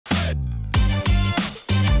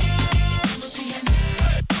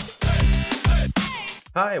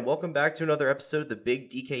Hi, and welcome back to another episode of the Big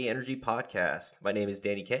DK Energy Podcast. My name is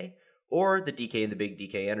Danny K, or the DK in the Big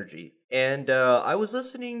DK Energy. And I was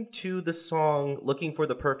listening to the song Looking for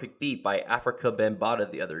the Perfect Beat by Africa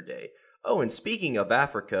Bambaataa the other day. Oh, and speaking of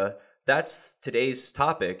Africa, that's today's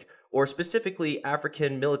topic, or specifically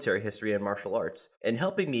African military history and martial arts. And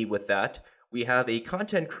helping me with that, we have a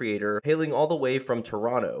content creator hailing all the way from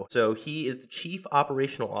Toronto. So he is the Chief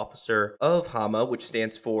Operational Officer of HAMAA, which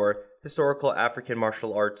stands for Historical African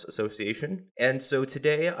Martial Arts Association. And so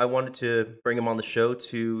today I wanted to bring him on the show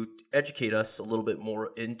to educate us a little bit more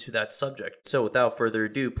into that subject. So without further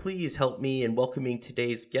ado, please help me in welcoming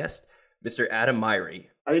today's guest, Mr. Adam Myrie.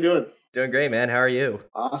 How you doing? Doing great, man. How are you?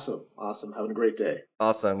 Awesome. Having a great day.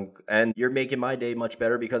 Awesome. And you're making my day much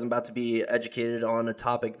better because I'm about to be educated on a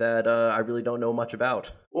topic that I really don't know much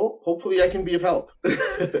about. Well, hopefully I can be of help.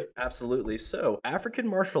 Absolutely. So, African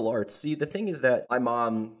martial arts. See, the thing is that my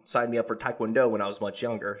mom signed me up for Taekwondo when I was much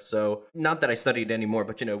younger. So, not that I studied anymore,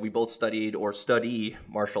 but we both studied or study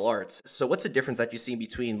martial arts. So, what's the difference that you see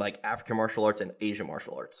between like African martial arts and Asian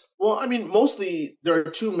martial arts? Well, I mean, mostly there are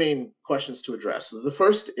two main questions to address. The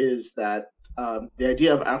first is that the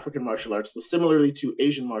idea of African martial arts, similarly to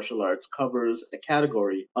Asian martial arts, covers a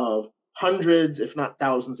category of hundreds, if not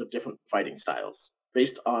thousands, of different fighting styles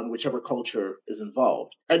based on whichever culture is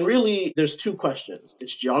involved. And really, there's two questions.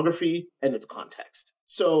 It's geography and it's context.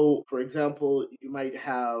 So, for example, you might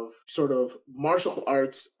have sort of martial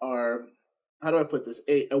arts are, how do I put this,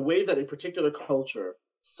 a way that a particular culture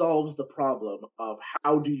solves the problem of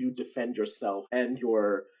how do you defend yourself and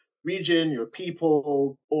your region, your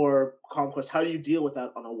people, or conquest. How do you deal with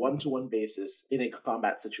that on a one-to-one basis in a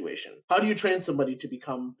combat situation? How do you train somebody to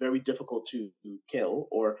become very difficult to kill,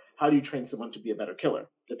 or how do you train someone to be a better killer,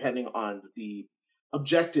 depending on the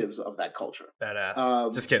objectives of that culture?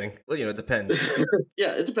 Badass. Just kidding. Well, it depends.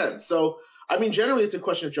 Yeah, it depends. So, I mean, generally, it's a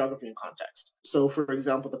question of geography and context. So, for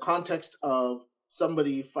example, the context of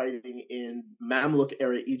somebody fighting in Mamluk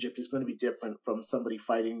era Egypt is going to be different from somebody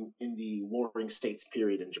fighting in the Warring States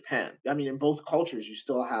period in Japan. I mean, in both cultures, you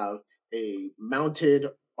still have a mounted,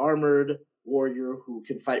 armored warrior who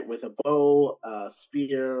can fight with a bow, a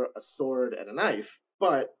spear, a sword, and a knife.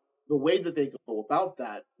 But the way that they go about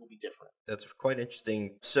that will be different. That's quite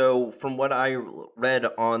interesting. So, from what I read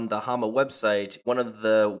on the HAMAA website, one of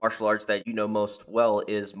the martial arts that you know most well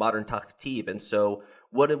is modern Tahtiba. And so,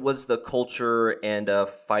 what was the culture and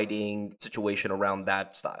fighting situation around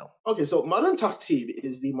that style? Okay, so modern Tahtiba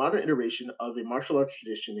is the modern iteration of a martial arts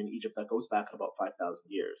tradition in Egypt that goes back about 5,000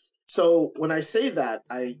 years. So when I say that,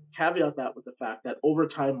 I caveat that with the fact that over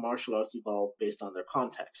time, martial arts evolved based on their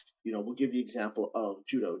context. We'll give the example of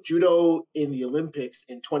judo. Judo in the Olympics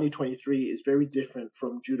in 2023 is very different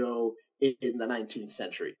from judo in the 19th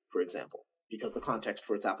century, for example, because the context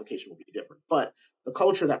for its application will be different. But the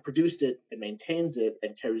culture that produced it and maintains it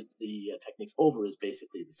and carries the techniques over is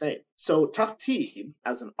basically the same. So Tahtiba,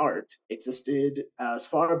 as an art, existed as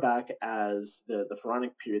far back as the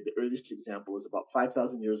Pharaonic period. The earliest example is about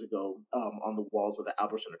 5,000 years ago on the walls of the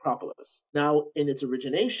Albertine Acropolis. Now, in its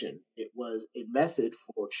origination, it was a method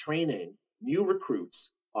for training new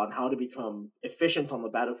recruits on how to become efficient on the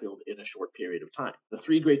battlefield in a short period of time. The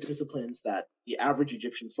three great disciplines that the average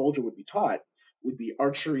Egyptian soldier would be taught would be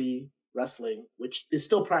archery, wrestling, which is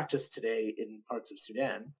still practiced today in parts of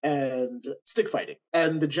Sudan, and stick fighting.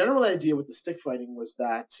 And the general idea with the stick fighting was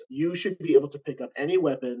that you should be able to pick up any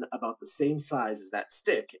weapon about the same size as that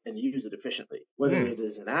stick and use it efficiently. Whether it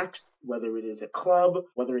is an axe, whether it is a club,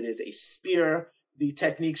 whether it is a spear, the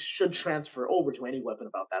techniques should transfer over to any weapon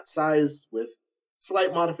about that size with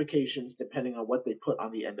slight modifications depending on what they put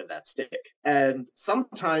on the end of that stick. And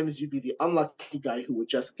sometimes you'd be the unlucky guy who would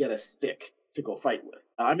just get a stick to go fight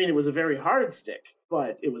with. I mean, it was a very hard stick,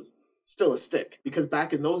 but it was still a stick, because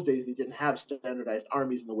back in those days, they didn't have standardized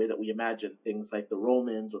armies in the way that we imagine things like the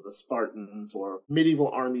Romans or the Spartans or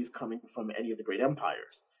medieval armies coming from any of the great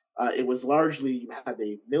empires. It was largely, you had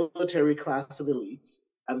a military class of elites,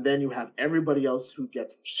 and then you have everybody else who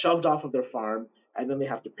gets shoved off of their farm, and then they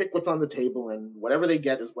have to pick what's on the table, and whatever they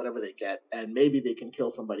get is whatever they get, and maybe they can kill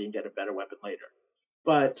somebody and get a better weapon later.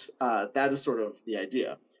 But that is sort of the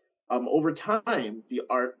idea. Over time, the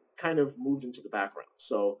art kind of moved into the background.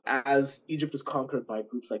 So as Egypt was conquered by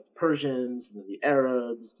groups like the Persians and then the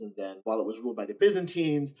Arabs, and then while it was ruled by the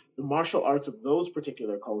Byzantines, the martial arts of those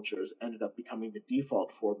particular cultures ended up becoming the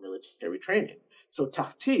default for military training. So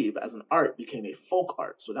Tahtiba as an art became a folk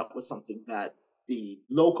art. So that was something that the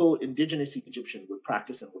local indigenous Egyptian would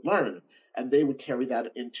practice and would learn, and they would carry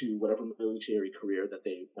that into whatever military career that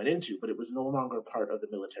they went into, but it was no longer part of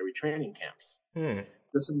the military training camps.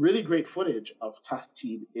 There's some really great footage of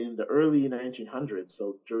Tahtiba in the early 1900s.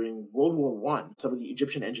 So during World War One, some of the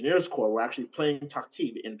Egyptian Engineers Corps were actually playing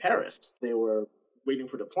Tahtiba in Paris. They were waiting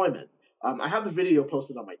for deployment. I have the video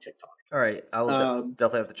posted on my TikTok. All right, I will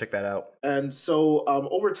definitely have to check that out. And so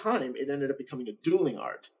over time, it ended up becoming a dueling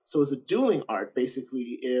art. So as a dueling art,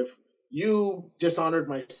 basically, if you dishonored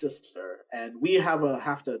my sister and we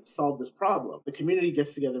have to solve this problem, the community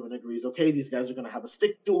gets together and agrees, okay, these guys are going to have a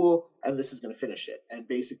stick duel and this is going to finish it. And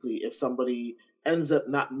basically, if somebody ends up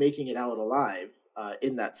not making it out alive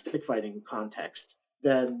in that stick fighting context,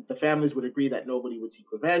 then the families would agree that nobody would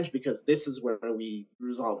seek revenge because this is where we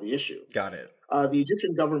resolve the issue. Got it. The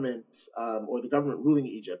Egyptian government, or the government ruling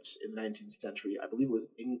Egypt in the 19th century, I believe it was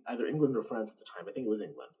either England or France at the time, I think it was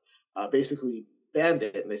England, basically banned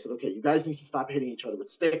it. And they said, okay, you guys need to stop hitting each other with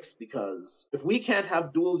sticks because if we can't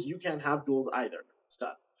have duels, you can't have duels either. It's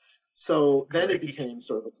done. So then it became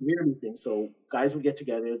sort of a community thing. So guys would get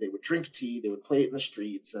together, they would drink tea, they would play it in the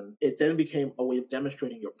streets, and it then became a way of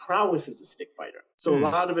demonstrating your prowess as a stick fighter. So a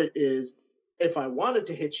lot of it is, if I wanted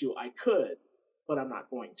to hit you, I could, but I'm not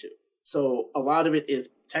going to. So a lot of it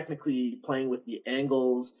is technically playing with the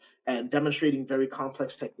angles and demonstrating very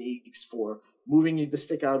complex techniques for moving the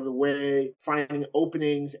stick out of the way, finding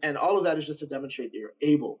openings, and all of that is just to demonstrate that you're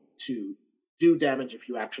able to do damage if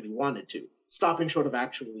you actually wanted to, stopping short of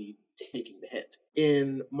actually taking the hit.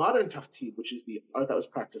 In modern Tahtiba, which is the art that was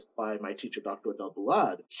practiced by my teacher, Dr. Adel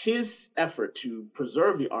Boulad, his effort to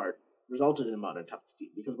preserve the art resulted in modern Tahtiba,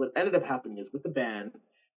 because what ended up happening is with the ban,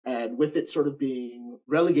 and with it sort of being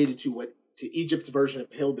relegated to Egypt's version of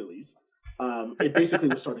hillbillies, it basically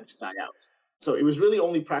was starting to die out. So it was really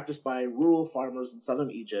only practiced by rural farmers in southern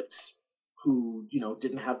Egypt who,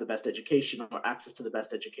 didn't have the best education or access to the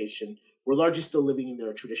best education, were largely still living in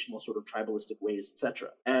their traditional sort of tribalistic ways, etc.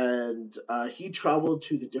 And he traveled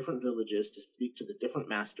to the different villages to speak to the different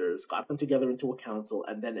masters, got them together into a council,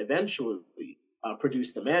 and then eventually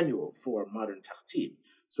produced the manual for modern Tahtiba.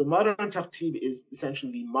 So modern Tahtiba is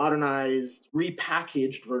essentially the modernized,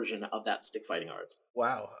 repackaged version of that stick fighting art.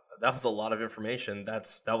 Wow, that was a lot of information. That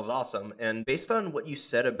was awesome. And based on what you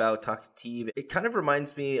said about Tahtiba, it kind of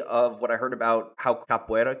reminds me of what I heard about how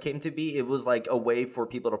capoeira came to be. It was like a way for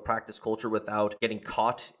people to practice culture without getting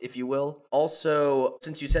caught, if you will. Also,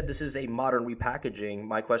 since you said this is a modern repackaging,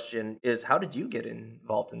 my question is, how did you get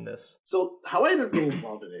involved in this? So how I ended up getting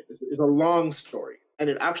involved in it is a long story. And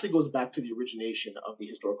it actually goes back to the origination of the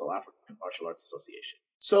Historical African Martial Arts Association.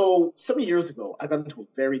 So some years ago, I got into a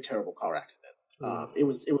very terrible car accident. It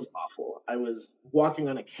was awful. I was walking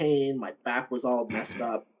on a cane. My back was all messed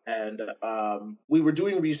up. And we were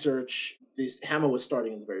doing research. This HAMAA was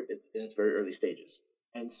starting in its very early stages.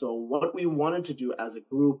 And so what we wanted to do as a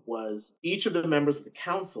group was each of the members of the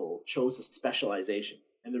council chose a specialization.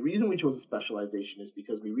 And the reason we chose a specialization is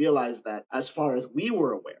because we realized that as far as we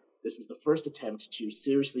were aware, this was the first attempt to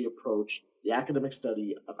seriously approach the academic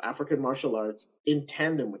study of African martial arts in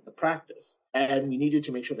tandem with the practice. And we needed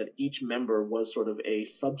to make sure that each member was sort of a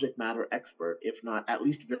subject matter expert, if not at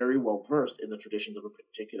least very well versed in the traditions of a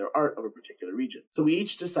particular art of a particular region. So we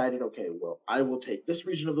each decided, okay, well, I will take this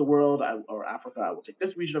region of the world, or Africa, I will take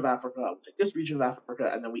this region of Africa, I will take this region of Africa,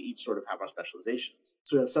 and then we each sort of have our specializations.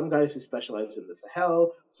 So we have some guys who specialize in the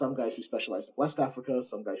Sahel, some guys who specialize in West Africa,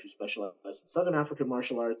 some guys who specialize in Southern African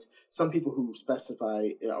martial arts, some people who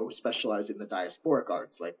specialize in the diasporic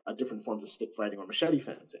arts, like different forms of stick fighting or machete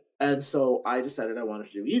fencing. And so I decided I wanted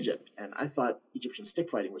to do Egypt, and I thought Egyptian stick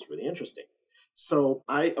fighting was really interesting. So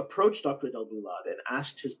I approached Dr. Adel Boulad and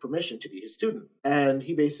asked his permission to be his student. And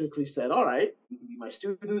he basically said, all right, you can be my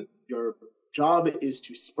student. Your job is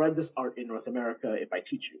to spread this art in North America if I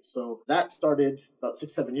teach you. So that started about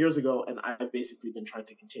 6-7 years ago, and I've basically been trying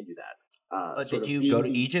to continue that. Did you go to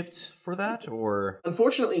Egypt for that, or?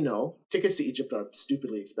 Unfortunately, no. Tickets to Egypt are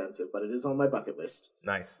stupidly expensive, but it is on my bucket list.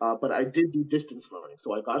 Nice. But I did do distance learning.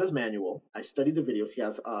 So I got his manual. I studied the videos. He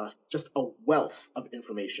has just a wealth of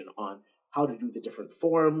information on how to do the different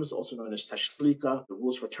forms, also known as tashlika, the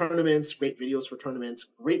rules for tournaments, great videos for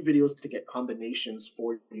tournaments, great videos to get combinations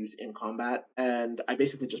for use in combat. And I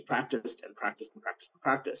basically just practiced and practiced and practiced and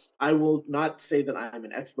practiced. I will not say that I'm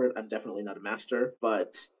an expert. I'm definitely not a master,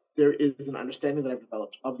 but there is an understanding that I've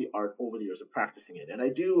developed of the art over the years of practicing it. And I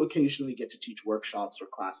do occasionally get to teach workshops or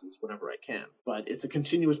classes whenever I can, but it's a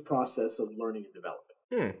continuous process of learning and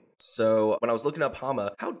developing. So when I was looking up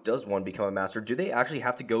HAMAA, how does one become a master? Do they actually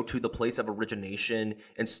have to go to the place of origination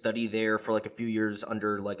and study there for like a few years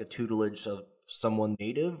under like a tutelage of someone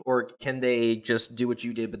native, or can they just do what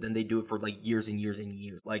you did, but then they do it for like years and years and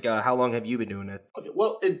years? Like, how long have you been doing it? Okay,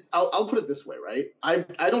 well, I'll put it this way, right?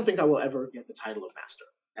 I don't think I will ever get the title of master.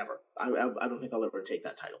 Ever. I don't think I'll ever take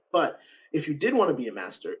that title. But if you did want to be a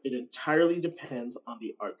master, it entirely depends on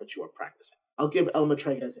the art that you are practicing. I'll give El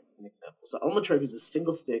Matreg as an example. So El Matreg is a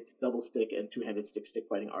single stick, double stick, and two-handed stick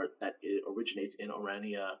fighting art that originates in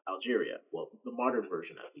Orania, Algeria. Well, the modern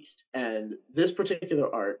version at least. And this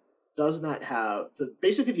particular art does not have, so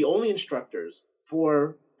basically the only instructors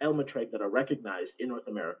for El Matreg that are recognized in North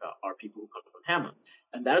America are people who come from HAMAA.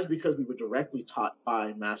 And that is because we were directly taught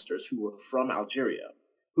by masters who were from Algeria,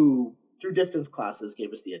 who, through distance classes,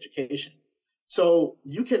 gave us the education. So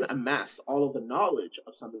you can amass all of the knowledge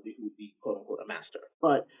of somebody who would be, quote unquote, a master.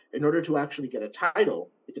 But in order to actually get a title,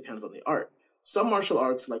 it depends on the art. Some martial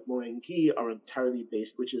arts, like Moringi, are entirely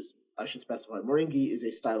based, which is, I should specify, Moringi is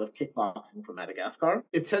a style of kickboxing from Madagascar.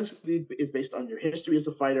 It essentially is based on your history as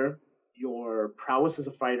a fighter, your prowess as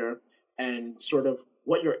a fighter, and sort of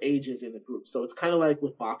what your age is in the group. So it's kind of like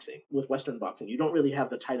with boxing, with Western boxing. You don't really have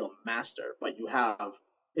the title master, but you have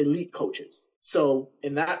elite coaches. So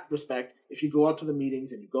in that respect, if you go out to the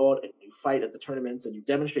meetings and you go out and you fight at the tournaments and you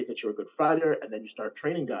demonstrate that you're a good fighter and then you start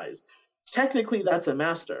training guys, technically that's a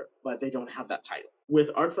master, but they don't have that title.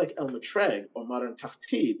 With arts like El Matreg or modern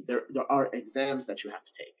Tahtiba, there are exams that you have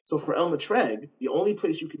to take. So for El Matreg, the only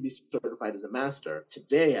place you can be certified as a master,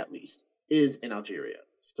 today at least, is in Algeria.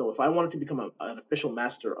 So if I wanted to become an official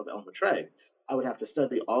master of El Matreg, I would have to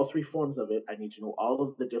study all three forms of it. I need to know all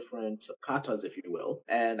of the different katas, if you will,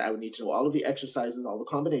 and I would need to know all of the exercises, all the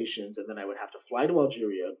combinations, and then I would have to fly to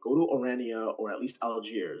Algeria, go to Orania, or at least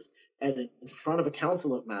Algiers, and in front of a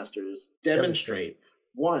council of masters, demonstrate.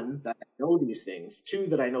 One, that I know these things. Two,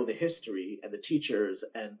 that I know the history and the teachers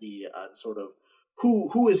and the sort of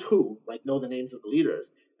who is who, like know the names of the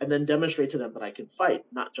leaders, and then demonstrate to them that I can fight,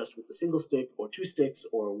 not just with the single stick or two sticks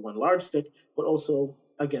or one large stick, but also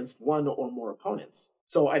against one or more opponents.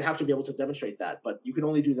 So I'd have to be able to demonstrate that, but you can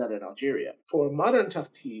only do that in Algeria. For modern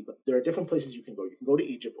Tahtiba, there are different places you can go. You can go to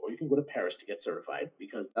Egypt or you can go to Paris to get certified,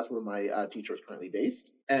 because that's where my teacher is currently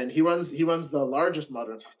based. And he runs the largest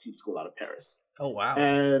modern Tahtiba school out of Paris. Oh, wow.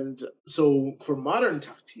 And so for modern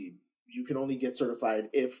Tahtiba, you can only get certified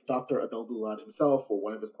if Dr. Abel Boulad himself or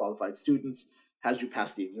one of his qualified students has you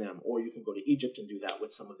pass the exam, or you can go to Egypt and do that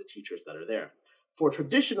with some of the teachers that are there. For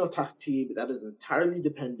traditional Tahtiba, that is entirely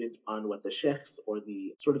dependent on what the sheikhs or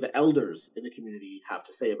the sort of the elders in the community have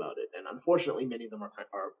to say about it. And unfortunately, many of them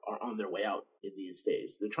are on their way out in these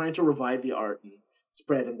days. They're trying to revive the art and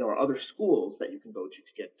spread, and there are other schools that you can go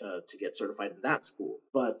to get certified in that school.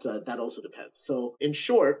 But that also depends. So in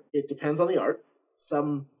short, it depends on the art.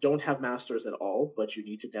 Some don't have masters at all, but you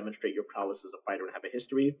need to demonstrate your prowess as a fighter and have a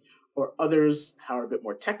history. Or others are a bit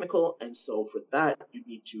more technical, and so for that, you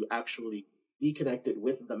need to actually be connected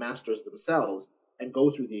with the masters themselves and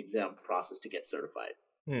go through the exam process to get certified.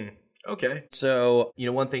 Okay. So,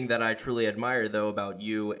 one thing that I truly admire, though, about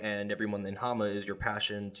you and everyone in HAMAA is your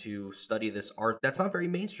passion to study this art that's not very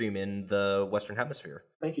mainstream in the Western Hemisphere.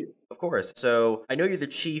 Thank you. Of course. So, I know you're the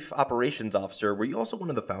Chief Operations Officer. Were you also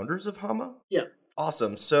one of the founders of HAMAA? Yeah.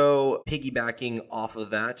 Awesome. So, piggybacking off of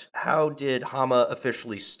that, how did HAMAA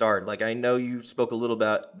officially start? Like, I know you spoke a little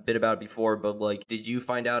bit about it before, but like, did you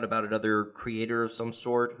find out about another creator of some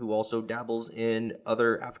sort who also dabbles in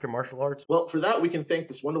other African martial arts? Well, for that, we can thank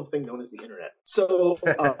this wonderful thing known as the internet. So,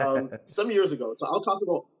 some years ago, so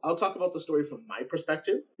I'll talk about the story from my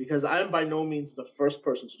perspective, because I am by no means the first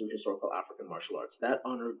person to do historical African martial arts. That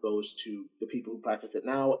honor goes to the people who practice it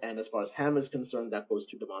now, and as far as HAMAA is concerned, that goes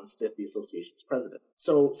to Damon Stith, the association's president.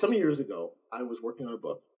 So some years ago, I was working on a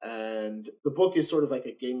book, and the book is sort of like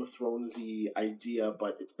a Game of Thrones-y idea,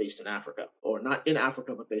 but it's based in Africa, or not in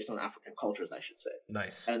Africa, but based on African cultures, I should say.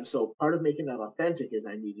 Nice. And so part of making that authentic is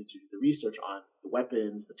I needed to do the research on the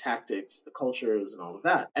weapons, the tactics, the cultures, and all of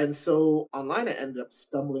that. And so online, I ended up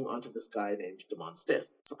stumbling onto this guy named Damon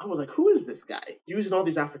Stith. So I was like, who is this guy? He's using all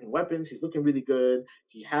these African weapons. He's looking really good.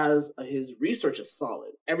 He has, his research is solid.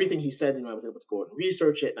 Everything he said, I was able to go and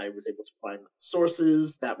research it, and I was able to find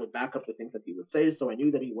sources that would back up the things that he would say. So I knew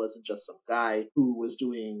that he wasn't just some guy who was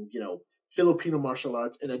doing, Filipino martial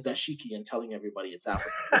arts in a dashiki and telling everybody it's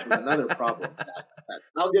African, which was another problem. That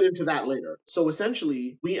I'll get into that later. So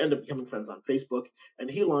essentially, we end up becoming friends on Facebook, and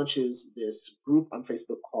he launches this group on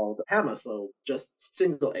Facebook called HAMAA, so just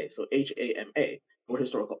single A, so HAMA, for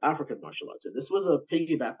historical African martial arts. And this was a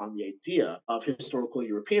piggyback on the idea of historical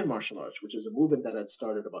European martial arts, which is a movement that had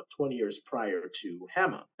started about 20 years prior to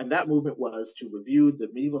HAMAA. And that movement was to review the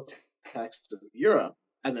medieval texts of Europe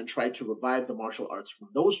and then try to revive the martial arts from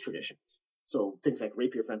those traditions. So things like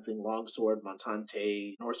rapier fencing, longsword,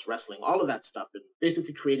 montante, Norse wrestling, all of that stuff, and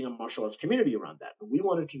basically creating a martial arts community around that. And we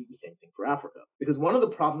wanted to do the same thing for Africa. Because one of the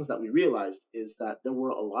problems that we realized is that there were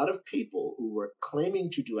a lot of people who were claiming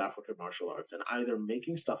to do African martial arts and either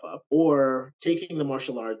making stuff up or taking the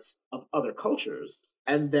martial arts of other cultures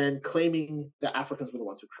and then claiming that Africans were the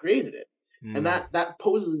ones who created it. And that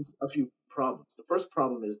poses a few problems. The first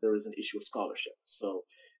problem is there is an issue of scholarship. So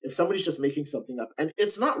if somebody's just making something up, and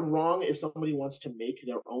it's not wrong if somebody wants to make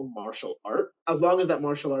their own martial art, as long as that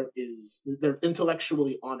martial art they're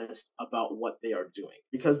intellectually honest about what they are doing.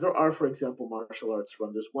 Because there are, for example, martial arts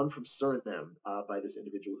there's one from Suriname by this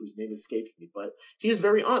individual whose name escapes me, but he's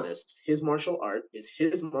very honest. His martial art is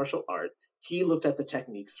his martial art. He looked at the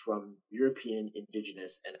techniques from European,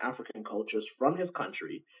 indigenous, and African cultures from his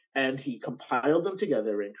country, and he compiled them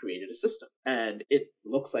together and created a system. And it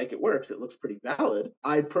looks like it works. It looks pretty valid.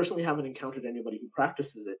 I personally haven't encountered anybody who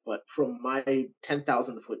practices it, but from my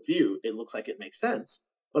 10,000-foot view, it looks like it makes sense.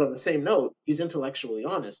 But on the same note, he's intellectually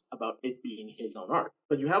honest about it being his own art.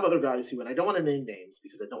 But you have other guys who, and I don't want to name names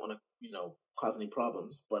because I don't want to, cause any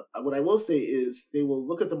problems. But what I will say is they will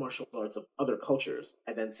look at the martial arts of other cultures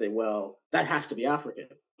and then say, well, that has to be African.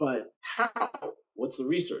 But how? What's the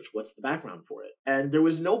research? What's the background for it? And there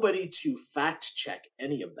was nobody to fact check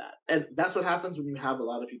any of that. And that's what happens when you have a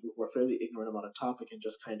lot of people who are fairly ignorant about a topic and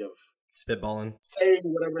just kind of spitballing, saying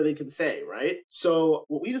whatever they can say, right? So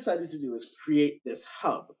what we decided to do is create this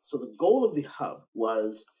hub. So the goal of the hub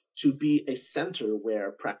was to be a center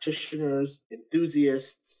where practitioners,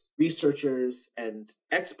 enthusiasts, researchers, and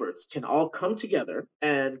experts can all come together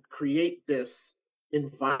and create this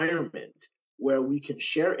environment where we can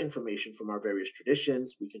share information from our various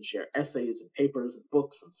traditions, we can share essays and papers and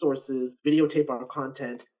books and sources, videotape our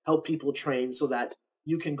content, help people train so that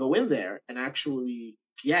you can go in there and actually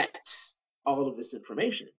get all of this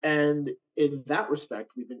information. And in that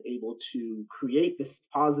respect, we've been able to create this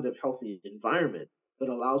positive, healthy environment that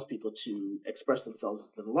allows people to express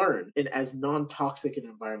themselves and learn in as non-toxic an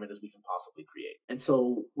environment as we can possibly create. And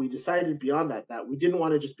so we decided beyond that we didn't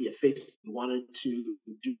want to just be a face. We wanted to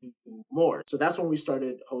do more. So that's when we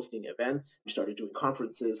started hosting events. We started doing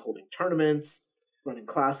conferences, holding tournaments, running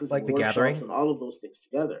classes, like and the workshops, gathering, and all of those things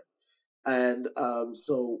together. And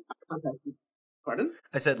so I contacted. Pardon?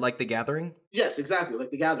 I said like the gathering? Yes, exactly, like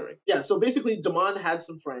the gathering. Yeah, so basically Damon had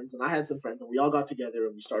some friends and I had some friends and we all got together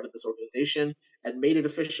and we started this organization and made it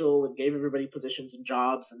official and gave everybody positions and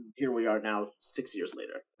jobs, and here we are now 6 years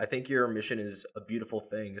later. I think your mission is a beautiful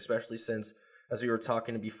thing, especially since, as we were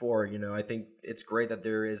talking before, I think it's great that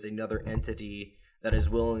there is another entity that is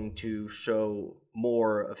willing to show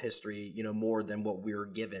more of history, more than what we're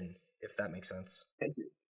given, if that makes sense. Thank you.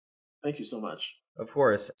 Thank you so much. Of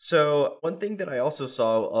course. So one thing that I also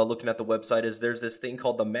saw looking at the website is there's this thing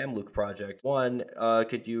called the Mamluk Project. One,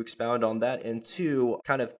 could you expound on that? And two,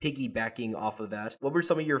 kind of piggybacking off of that, what were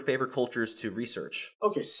some of your favorite cultures to research?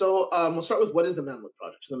 Okay, so we'll start with what is the Mamluk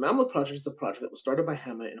Project. So the Mamluk Project is a project that was started by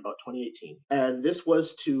HAMAA in about 2018. And this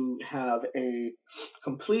was to have a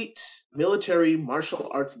complete military martial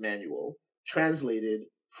arts manual translated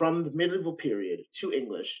from the medieval period to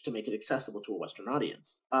English to make it accessible to a Western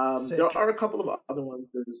audience. There are a couple of other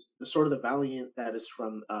ones. There's the Sword of the Valiant that is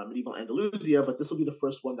from medieval Andalusia, but this will be the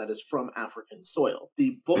first one that is from African soil.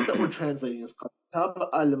 The book that we're translating is called Kitab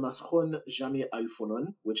al-Maskhun Jami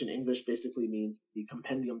al-Funun, which in English basically means the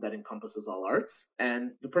compendium that encompasses all arts.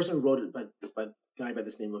 And the person who wrote it is by a guy by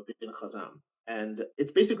this name of Bin Khazam. And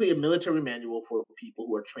it's basically a military manual for people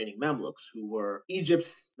who are training Mamluks, who were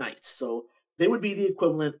Egypt's knights. So they would be the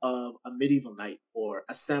equivalent of a medieval knight or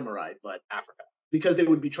a samurai, but Africa, because they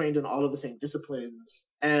would be trained in all of the same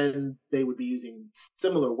disciplines and they would be using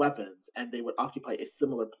similar weapons and they would occupy a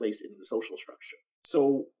similar place in the social structure.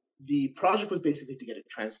 So the project was basically to get it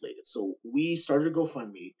translated. So we started a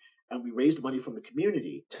GoFundMe and we raised money from the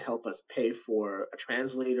community to help us pay for a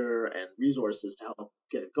translator and resources to help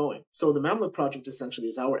get it going. So the Mamluk Project essentially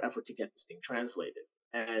is our effort to get this thing translated.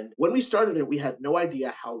 And when we started it, we had no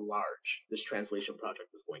idea how large this translation project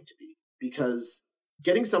was going to be, because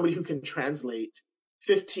getting somebody who can translate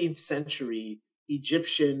 15th century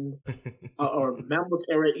Egyptian or Mamluk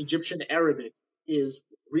era Egyptian Arabic is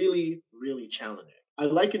really, really challenging. I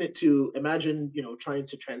liken it to, imagine, trying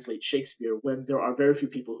to translate Shakespeare when there are very few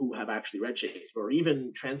people who have actually read Shakespeare, or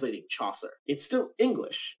even translating Chaucer. It's still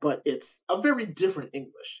English, but it's a very different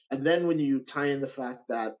English. And then when you tie in the fact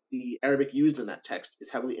that the Arabic used in that text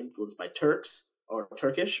is heavily influenced by Turks or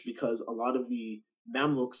Turkish, because a lot of the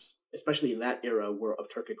Mamluks, especially in that era, were of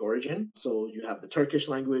Turkic origin. So you have the Turkish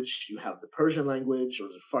language, you have the Persian language, or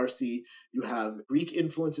the Farsi, you have Greek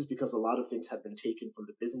influences because a lot of things had been taken from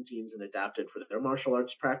the Byzantines and adapted for their martial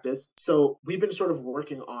arts practice. So we've been sort of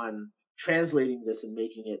working on translating this and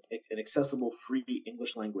making it an accessible, free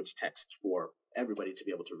English language text for everybody to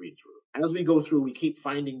be able to read through. As we go through, we keep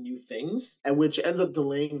finding new things, and which ends up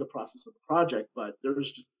delaying the process of the project, but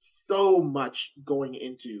there's just so much going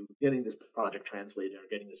into getting this project translated or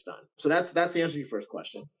getting this done. So that's the answer to your first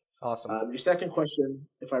question. Awesome. Your second question,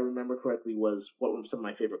 if I remember correctly, was what were some of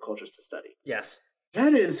my favorite cultures to study? Yes.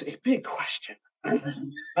 That is a big question.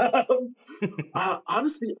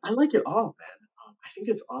 Honestly, I like it all, man. I think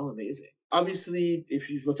it's all amazing. Obviously, if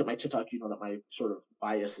you've looked at my TikTok, you know that my sort of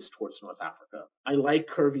bias is towards North Africa. I like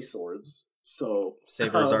curvy swords, so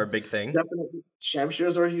sabers are a big thing. Definitely,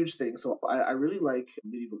 shamshirs are a huge thing. So I really like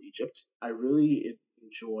medieval Egypt. I really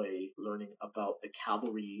enjoy learning about the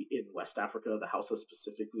cavalry in West Africa, the Hausa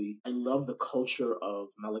specifically. I love the culture of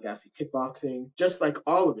Malagasy kickboxing. Just like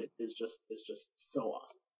all of it is just so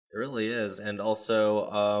awesome. It really is, and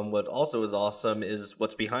also, what also is awesome is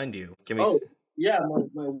what's behind you. Can we? Yeah,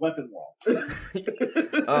 my weapon wall.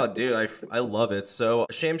 Oh, dude, I love it. So,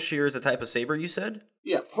 shamshir is a type of saber, you said?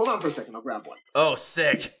 Yeah, hold on for a second. I'll grab one. Oh,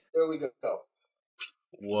 sick. There we go.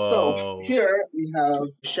 Whoa. So, here we have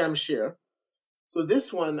shamshir. So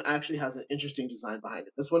this one actually has an interesting design behind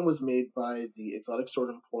it. This one was made by the Exotic Sword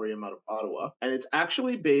Emporium out of Ottawa, and it's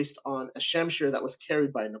actually based on a shamshir that was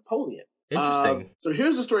carried by Napoleon. Interesting. So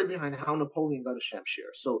here's the story behind how Napoleon got a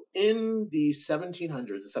shamshir. So in the 1700s,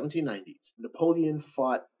 the 1790s, Napoleon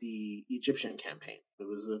fought the Egyptian campaign. It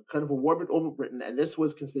was a kind of a war over Britain, and this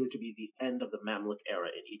was considered to be the end of the Mamluk era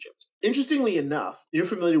in Egypt. Interestingly enough, you're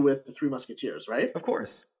familiar with the Three Musketeers, right? Of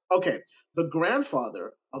course. Okay. The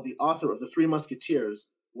grandfather of the author of the Three Musketeers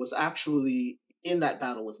was actually in that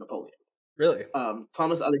battle with Napoleon. Really?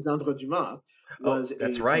 Thomas Alexandre Dumas was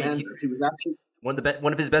that's right. commander. He was actually one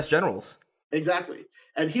of his best generals. Exactly.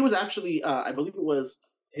 And he was actually, I believe it was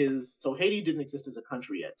so Haiti didn't exist as a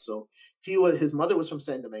country yet. So his mother was from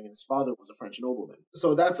Saint-Domingue and his father was a French nobleman.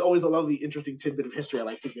 So that's always a lovely, interesting tidbit of history I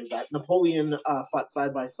like to give, that Napoleon fought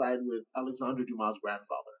side by side with Alexandre Dumas'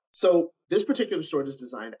 grandfather. So this particular sword is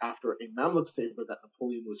designed after a Mamluk saber that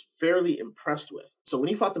Napoleon was fairly impressed with. So when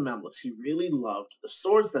he fought the Mamluks, he really loved the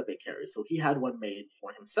swords that they carried. So he had one made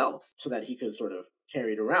for himself so that he could sort of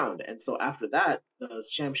carry it around. And so after that, the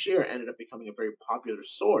shamshir ended up becoming a very popular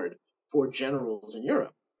sword for generals in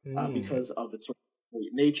Europe because of its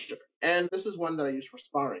nature. And this is one that I use for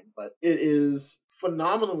sparring, but it is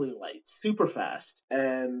phenomenally light, super fast,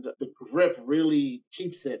 and the grip really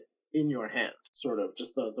keeps it in your hand, sort of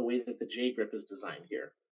just the way that the J grip is designed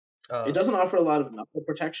here. It doesn't offer a lot of knuckle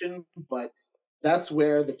protection, but that's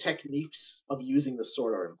where the techniques of using the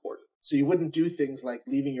sword are important. So you wouldn't do things like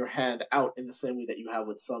leaving your hand out in the same way that you have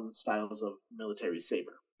with some styles of military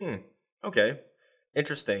saber. Okay.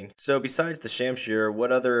 Interesting. So besides the shamshir,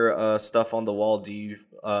 what other stuff on the wall do you...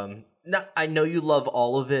 I know you love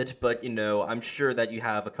all of it, but, I'm sure that you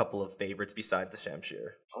have a couple of favorites besides the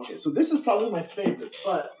shamshir. Okay, so this is probably my favorite,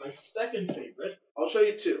 but my second favorite, I'll show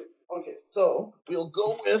you two. Okay, so we'll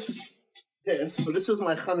go with this. So this is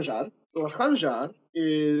my khanjar. So a khanjar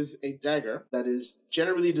is a dagger that is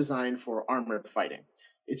generally designed for armored fighting.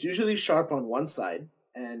 It's usually sharp on one side,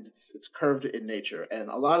 and it's curved in nature, and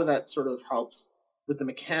a lot of that sort of helps with the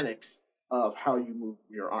mechanics of how you move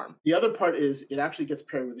your arm. The other part is it actually gets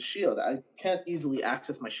paired with a shield. I can't easily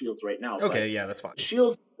access my shields right now. Okay, yeah, that's fine.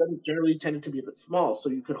 Shields generally tended to be a bit small, so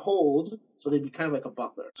you could hold, so they'd be kind of like a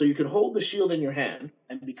buckler. So you could hold the shield in your hand,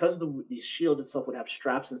 and because the shield itself would have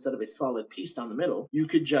straps instead of a solid piece down the middle, you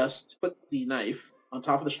could just put the knife on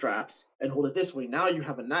top of the straps and hold it this way. Now you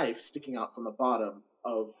have a knife sticking out from the bottom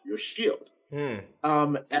of your shield.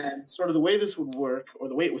 And sort of the way this would work, or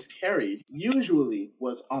the way it was carried, usually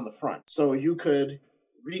was on the front. So you could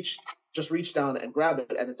reach down and grab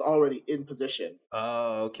it, and it's already in position.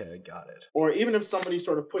 Oh, okay, got it. Or even if somebody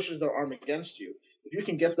sort of pushes their arm against you, if you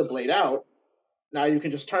can get the blade out, now you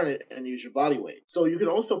can just turn it and use your body weight. So you can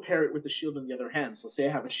also pair it with the shield in the other hand. So say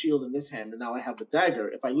I have a shield in this hand, and now I have the dagger.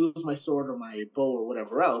 If I lose my sword or my bow or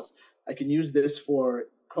whatever else, I can use this for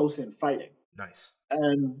close-in fighting. Nice.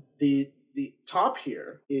 And the top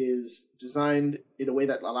here is designed in a way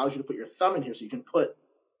that allows you to put your thumb in here so you can put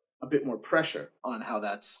a bit more pressure on how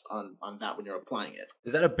that's on that when you're applying it.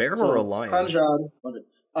 Is that a bear or a lion? Khanjar, love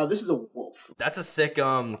it. This is a wolf. That's a sick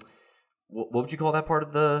what would you call that part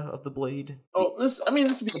of the blade? Oh, this would be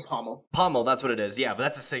the pommel. Pommel, that's what it is. Yeah, but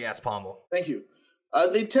that's a sick ass pommel. Thank you.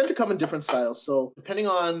 They tend to come in different styles. So depending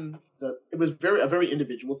on it was a very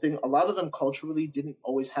individual thing. A lot of them culturally didn't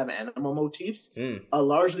always have animal motifs,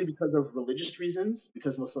 largely because of religious reasons,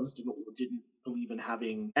 because Muslims didn't believe in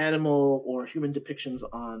having animal or human depictions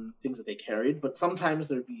on things that they carried. But sometimes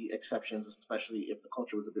there'd be exceptions, especially if the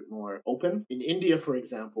culture was a bit more open. In India, for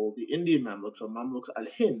example, the Indian Mamluks or Mamluks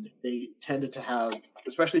al-Hind, they tended to have,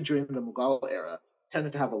 especially during the Mughal era,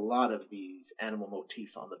 tended to have a lot of these animal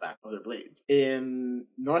motifs on the back of their blades. In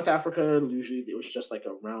North Africa, usually it was just like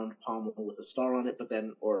a round pommel with a star on it, but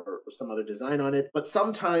then, or some other design on it. But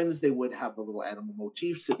sometimes they would have the little animal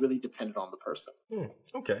motifs. It really depended on the person.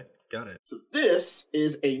 Okay, got it. So this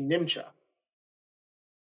is a nimcha.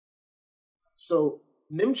 So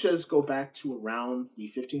nimchas go back to around the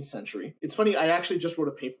 15th century. It's funny, I actually just wrote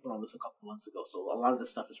a paper on this a couple months ago, so a lot of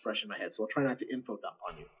this stuff is fresh in my head, so I'll try not to info dump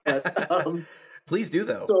on you. But please do,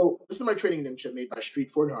 though. So this is my training nimcha made by Street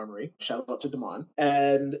Forge Armory. Shout out to Damon.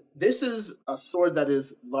 And this is a sword that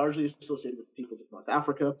is largely associated with the peoples of North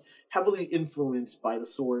Africa, heavily influenced by the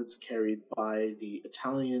swords carried by the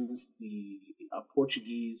Italians, the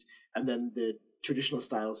Portuguese, and then the traditional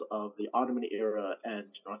styles of the Ottoman era and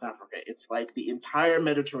North Africa. It's like the entire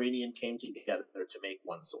Mediterranean came together to make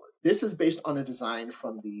one sword. This is based on a design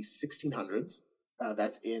from the 1600s.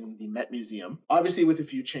 That's in the Met Museum, obviously with a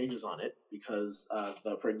few changes on it, because,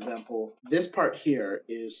 for example, this part here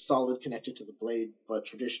is solid connected to the blade, but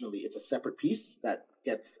traditionally it's a separate piece that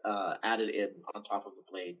gets added in on top of the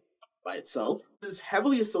blade by itself. This is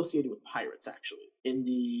heavily associated with pirates, actually. In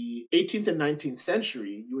the 18th and 19th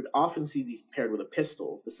century, you would often see these paired with a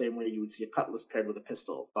pistol, the same way you would see a cutlass paired with a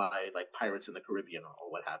pistol by like pirates in the Caribbean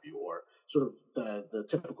or what have you, or sort of the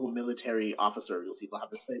typical military officer. You'll see they'll have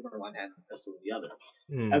the saber in one hand and the pistol in the other.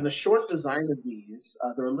 And the short design of these,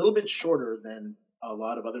 they're a little bit shorter than a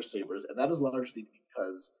lot of other sabers, and that is largely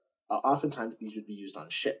because oftentimes these would be used on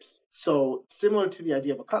ships. So similar to the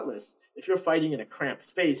idea of a cutlass, if you're fighting in a cramped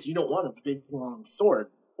space, you don't want a big, long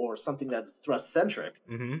sword or something that's thrust-centric,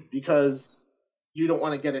 because you don't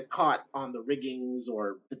want to get it caught on the riggings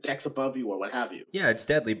or the decks above you or what have you. Yeah, it's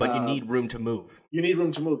deadly, but you need room to move. You need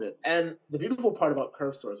room to move it. And the beautiful part about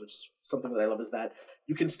curved swords, which is something that I love, is that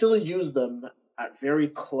you can still use them at very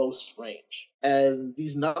close range. And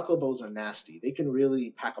these knuckle bows are nasty. They can really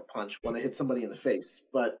pack a punch when I hit somebody in the face.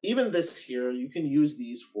 But even this here, you can use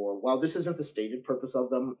these for, while this isn't the stated purpose of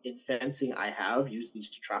them, in fencing I have used these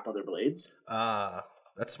to trap other blades.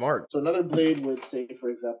 That's smart. So another blade would, say, for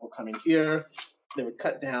example, come in here, they would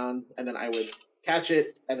cut down, and then I would catch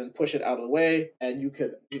it and then push it out of the way. And you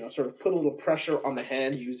could, sort of put a little pressure on the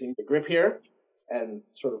hand using the grip here and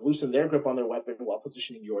sort of loosen their grip on their weapon while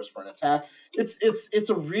positioning yours for an attack. It's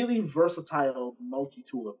a really versatile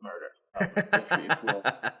multi-tool of murder.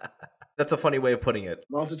 That's a funny way of putting it.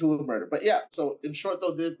 Multi-tool of murder. But yeah, so in short,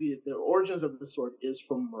 though, the origins of the sword is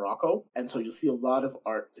from Morocco. And so you'll see a lot of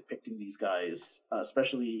art depicting these guys,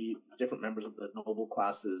 especially different members of the noble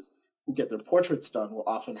classes who get their portraits done will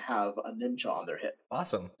often have a nimcha on their hip.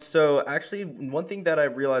 Awesome. So actually, one thing that I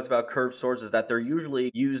realized about curved swords is that they're usually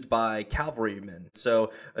used by cavalrymen.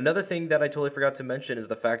 So another thing that I totally forgot to mention is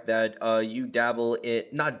the fact that you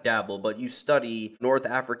but you study North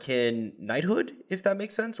African knighthood, if that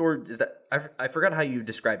makes sense? Or is that, I forgot how you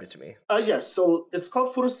described it to me. Yes, so it's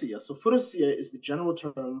called furusiya. So furusiya is the general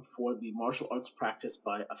term for the martial arts practiced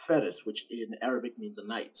by a feris, which in Arabic means a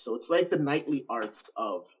knight. So it's like the knightly arts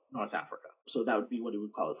of North Africa. So that would be what we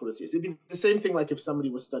would call it, furusiya. It'd be the same thing like if somebody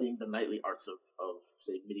was studying the knightly arts of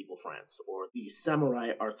say, medieval France or the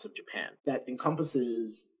samurai arts of Japan. That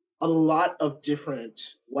encompasses a lot of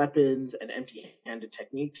different weapons and empty-handed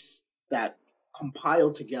techniques that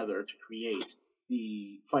compile together to create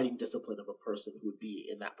the fighting discipline of a person who would be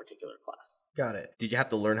in that particular class. Got it. Did you have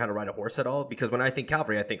to learn how to ride a horse at all? Because when I think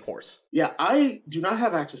cavalry, I think horse. Yeah, I do not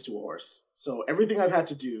have access to a horse. So everything I've had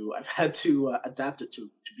to do, I've had to adapt it to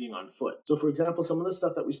being on foot. So for example, some of the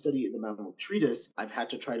stuff that we study in the Mamluk Treatise, I've had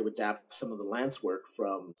to try to adapt some of the lance work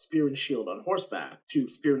from spear and shield on horseback to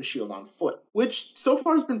spear and shield on foot, which so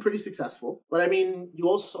far has been pretty successful. But I mean, you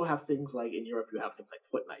also have things like, in Europe, you have things like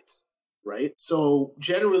foot knights. Right? So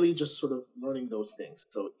generally just sort of learning those things.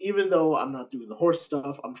 So even though I'm not doing the horse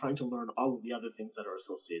stuff, I'm trying to learn all of the other things that are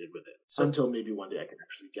associated with it until maybe one day I can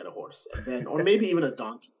actually get a horse. And then, or maybe even a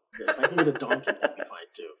donkey. If I can get a donkey, that'd be fine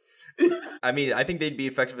too. I mean, I think they'd be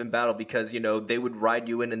effective in battle because, they would ride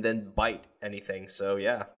you in and then bite anything. So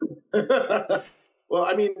yeah. Well,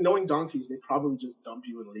 I mean, knowing donkeys, they probably just dump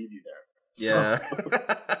you and leave you there. Yeah.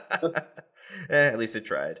 So. At least it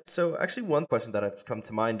tried. So actually one question that I've come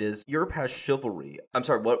to mind is Europe has chivalry. I'm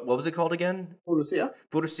sorry, what was it called again? Furusiyah?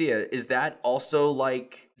 Furusiya. Is that also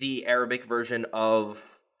like the Arabic version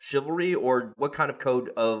of chivalry, or what kind of code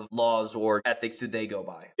of laws or ethics do they go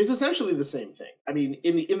by? It's essentially the same thing. I mean,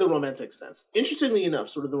 in the romantic sense. Interestingly enough,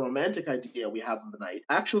 sort of the romantic idea we have of the knight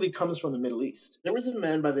actually comes from the Middle East. There was a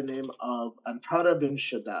man by the name of Antara bin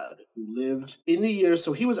Shaddad who lived in the years,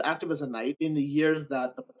 so he was active as a knight in the years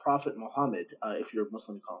that the Prophet Muhammad, if you're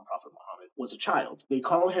Muslim, you call him Prophet Muhammad, was a child. They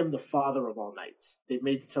call him the father of all knights. They've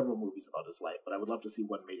made several movies about his life, but I would love to see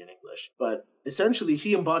one made in English. But essentially,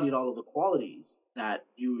 he embodied all of the qualities that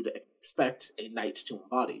you would expect a knight to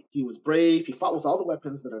embody. He was brave. He fought with all the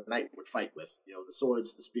weapons that a knight would fight with. You know, the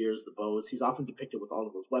swords, the spears, the bows. He's often depicted with all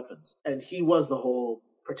of those weapons. And he was the whole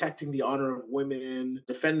protecting the honor of women,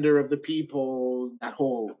 defender of the people, that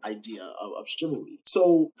whole idea of chivalry.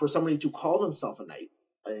 So for somebody to call himself a knight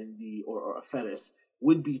or a fetis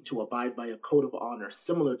would be to abide by a code of honor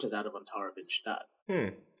similar to that of Antara bin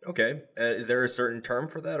Shaddad. Okay. Is there a certain term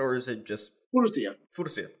for that, or is it just Furusiyah.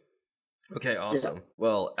 Furusiya? Okay, awesome. Yeah.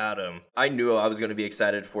 Well, Adam, I knew I was going to be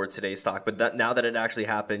excited for today's talk, but now that it actually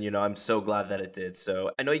happened, I'm so glad that it did.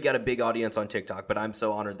 So I know you got a big audience on TikTok, but I'm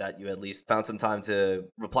so honored that you at least found some time to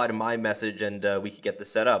reply to my message and we could get this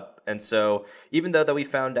set up. And so even though that we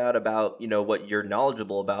found out about, what you're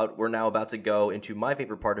knowledgeable about, we're now about to go into my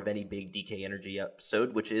favorite part of any big DK Energy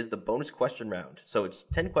episode, which is the bonus question round. So it's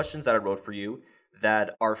 10 questions that I wrote for you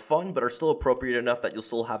that are fun but are still appropriate enough that you'll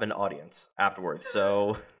still have an audience afterwards.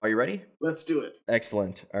 So, are you ready? Let's do it.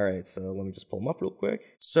 Excellent. All right, so let me just pull them up real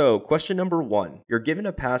quick. So, question number 1. You're given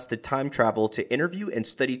a pass to time travel to interview and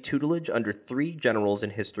study tutelage under 3 generals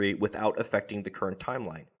in history without affecting the current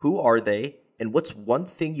timeline. Who are they, and what's one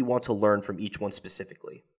thing you want to learn from each one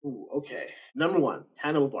specifically? Ooh, okay. Number 1,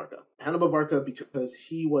 Hannibal Barca. Hannibal Barca because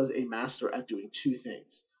he was a master at doing 2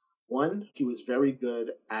 things. 1, he was very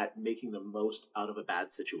good at making the most out of a bad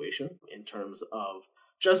situation in terms of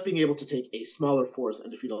just being able to take a smaller force and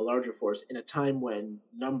defeat a larger force in a time when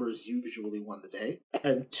numbers usually won the day.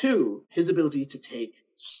 And 2, his ability to take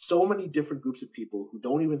so many different groups of people who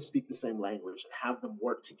don't even speak the same language and have them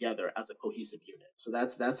work together as a cohesive unit. So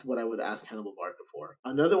that's what I would ask Hannibal Barca for.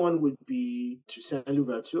 Another one would be Toussaint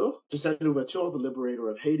Louverture. Toussaint Louverture, the liberator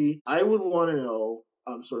of Haiti. I would want to know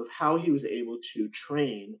sort of how he was able to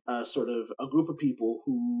train sort of a group of people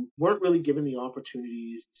who weren't really given the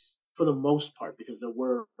opportunities for the most part, because there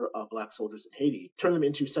were black soldiers in Haiti, turn them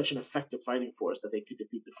into such an effective fighting force that they could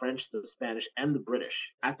defeat the French, the Spanish, and the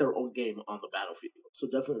British at their own game on the battlefield. So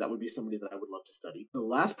definitely that would be somebody that I would love to study. The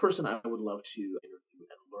last person I would love to interview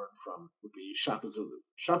and learn from would be Shaka Zulu.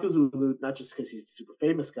 Shaka Zulu, not just because he's a super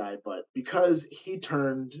famous guy, but because he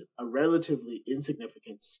turned a relatively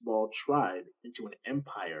insignificant small tribe into an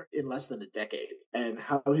empire in less than a decade, and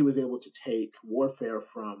how he was able to take warfare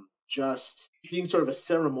from just being sort of a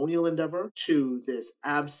ceremonial endeavor to this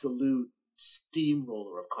absolute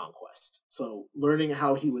steamroller of conquest. So learning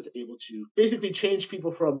how he was able to basically change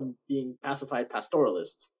people from being pacified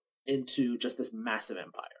pastoralists into just this massive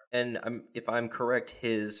empire. And if I'm correct,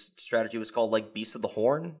 his strategy was called like Beast of the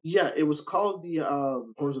Horn? Yeah, it was called the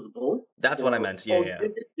Horns of the Bull. That's what I meant. Yeah.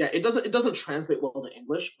 It doesn't translate well to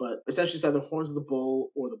English, but essentially it's either Horns of the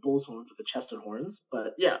Bull or the Bull's horns with the chested horns.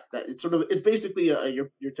 But yeah, it's basically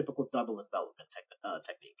your typical double envelopment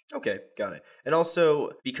technique. Okay, got it. And also,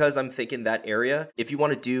 because I'm thinking that area, if you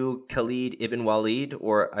want to do Khalid ibn Walid,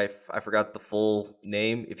 or I forgot the full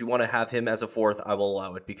name, if you want to have him as a 4th, I will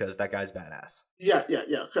allow it because that guy's badass. Yeah.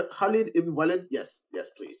 Khalid ibn Walid, yes,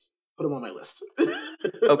 please. Put him on my list.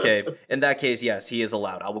 Okay, in that case, yes, he is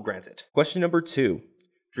allowed. I will grant it. Question number 2.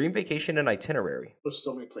 Dream vacation and itinerary. There's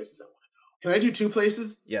so many places I want to go. Can I do 2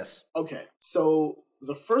 places? Yes. Okay, so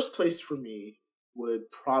the first place for me would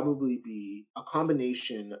probably be a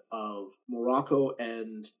combination of Morocco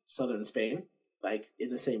and southern Spain, like in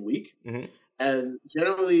the same week. Mm-hmm. And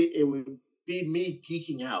generally, it would be me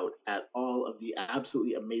geeking out at all of the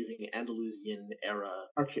absolutely amazing Andalusian era,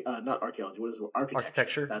 not archaeology, what is it?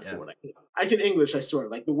 Architecture. That's the word I can English, I swear.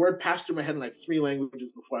 Like the word passed through my head in like 3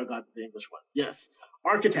 languages before I got to the English one. Yes,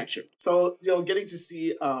 architecture. So, getting to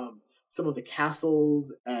see some of the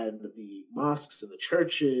castles and the mosques and the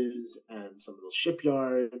churches and some of those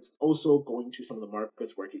shipyards. Also going to some of the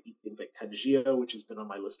markets where I could eat things like tangia, which has been on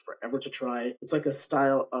my list forever to try. It's like a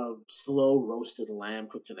style of slow roasted lamb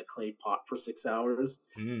cooked in a clay pot for 6 hours.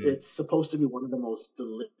 It's supposed to be one of the most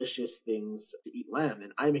delicious things to eat lamb,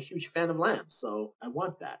 and I'm a huge fan of lamb, so I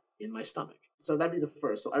want that. in my stomach. So that'd be the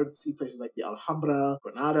first. So I would see places like the Alhambra,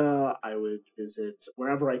 Granada. I would visit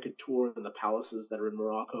wherever I could tour in the palaces that are in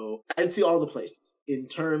Morocco. I'd see all the places. In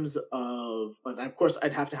terms and of course,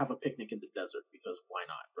 I'd have to have a picnic in the desert because why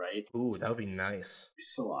not, right? Ooh, that would be nice. It'd be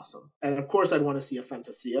so awesome. And of course, I'd want to see a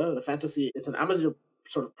fantasia. A fantasy, it's an Amazigh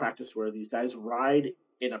sort of practice where these guys ride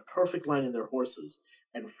in a perfect line in their horses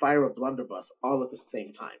and fire a blunderbuss all at the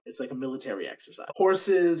same time. It's like a military exercise.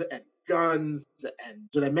 Horses and guns, and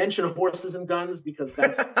did I mention horses and guns? Because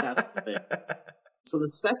that's the thing. So the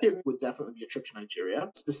second would definitely be a trip to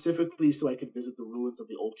Nigeria, specifically so I could visit the ruins of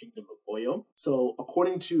the old kingdom of Oyo. So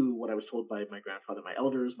according to what I was told by my grandfather, my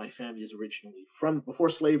elders, my family is originally before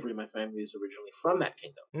slavery, my family is originally from that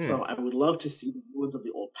kingdom. So I would love to see the ruins of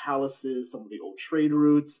the old palaces, some of the old trade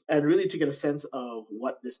routes, and really to get a sense of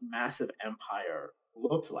what this massive empire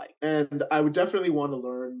looked like. And I would definitely want to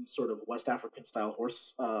learn sort of West African style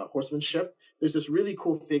horsemanship. There's this really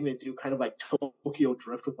cool thing they do, kind of like Tokyo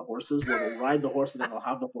Drift with the horses, where they'll ride the horse and then they'll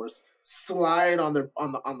have the horse slide on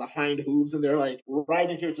the hind hooves, and they're like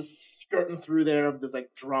riding here, just skirting through there. There's like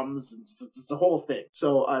drums, and it's a whole thing.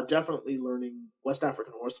 So definitely learning West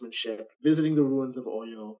African horsemanship, visiting the ruins of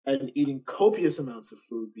Oyo, and eating copious amounts of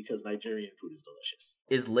food because Nigerian food is delicious.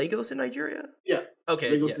 Is Lagos in Nigeria? Yeah.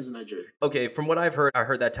 Okay. Lagos is in Nigeria. Okay, from what I've heard, I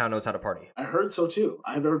heard that town knows how to party. I heard so too.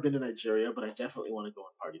 I've never been to Nigeria, but I definitely want to go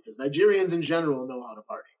and party because Nigerians in general know how to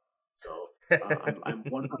party. So I'm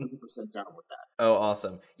 100% down with that. Oh,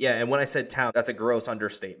 awesome. Yeah, and when I said town, that's a gross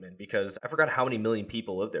understatement because I forgot how many million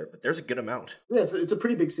people live there, but there's a good amount. Yeah, it's a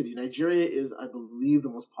pretty big city. Nigeria is, I believe, the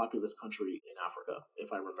most populous country in Africa,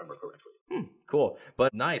 if I remember correctly. Cool.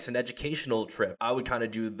 But nice, an educational trip. I would kind of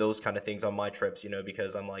do those kind of things on my trips,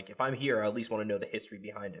 because I'm like, if I'm here, I at least want to know the history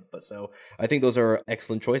behind it. But so I think those are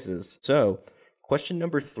excellent choices. So question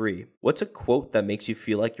number 3, what's a quote that makes you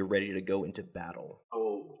feel like you're ready to go into battle?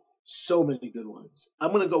 Oh, so many good ones.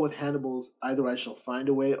 I'm going to go with Hannibal's, either I shall find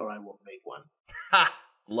a way or I will make one. Ha!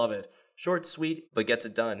 Love it. Short, sweet, but gets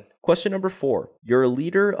it done. Question number 4. You're a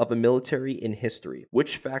leader of a military in history.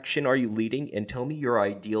 Which faction are you leading, and tell me your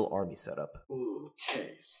ideal army setup?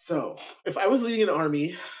 Okay, so if I was leading an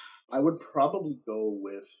army, I would probably go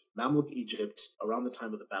with Mamluk Egypt around the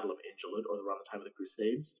time of the Battle of Angelud or around the time of the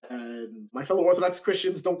Crusades. And my fellow Orthodox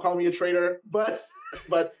Christians, don't call me a traitor, but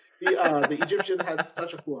the Egyptians had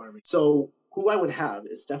such a cool army. So who I would have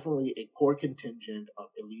is definitely a core contingent of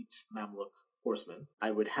elite Mamluk horsemen.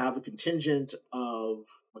 I would have a contingent of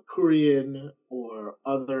Makurian or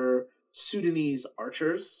other Sudanese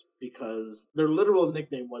archers because their literal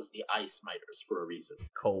nickname was the Eye Smiters for a reason.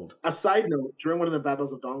 Cold. A side note, during one of the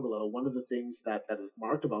battles of Dongola, one of the things that is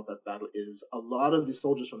marked about that battle is a lot of the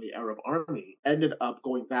soldiers from the Arab army ended up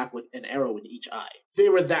going back with an arrow in each eye. They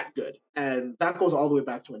were that good. And that goes all the way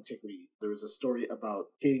back to antiquity. There was a story about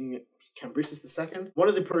King Cambyses II, one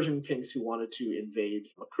of the Persian kings who wanted to invade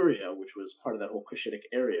Makuria, which was part of that whole Cushitic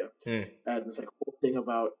area. And it's like a whole thing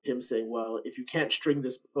about him saying, well, if you can't string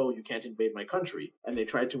this bow, you can't invade my country. And they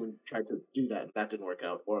tried to do that, and that didn't work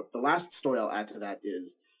out. Or the last story I'll add to that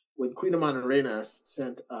is when Queen Amanirenas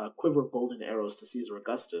sent a quiver of golden arrows to Caesar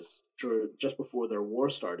Augustus just before their war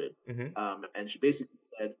started, and she basically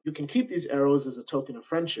said, you can keep these arrows as a token of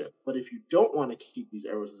friendship, but if you don't want to keep these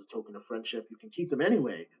arrows as a token of friendship, you can keep them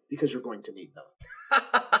anyway because you're going to need them.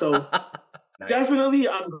 So nice. Definitely,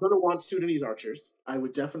 I'm going to want Sudanese archers. I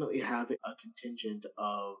would definitely have a contingent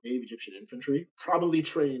of native Egyptian infantry, probably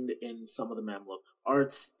trained in some of the Mamluk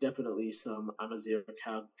arts, definitely some Amazigh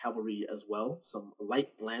cavalry as well, some light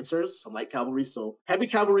lancers, some light cavalry. So heavy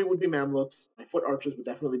cavalry would be Mamluks. My foot archers would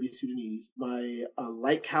definitely be Sudanese. My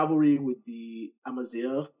light cavalry would be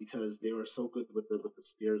Amazigh because they were so good with the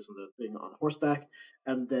spears and the thing on horseback.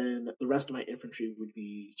 And then the rest of my infantry would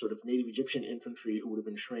be sort of native Egyptian infantry who would have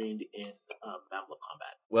been trained in Mamluk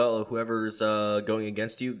combat. Well, whoever's going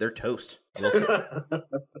against you, they're toast.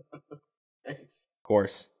 Thanks. Of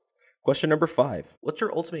course. Question number 5. What's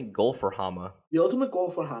your ultimate goal for HAMAA? The ultimate goal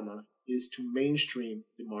for HAMAA is to mainstream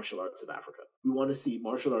the martial arts of Africa. We want to see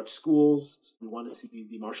martial arts schools. We want to see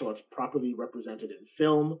the martial arts properly represented in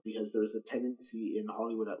film because there's a tendency in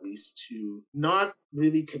Hollywood, at least, to not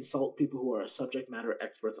really consult people who are subject matter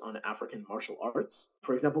experts on African martial arts.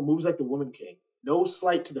 For example, movies like The Woman King. No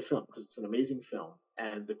slight to the film because it's an amazing film.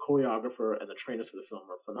 and the choreographer and the trainers for the film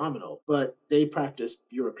are phenomenal, but they practiced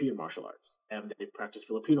European martial arts and they practiced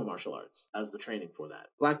Filipino martial arts as the training for that.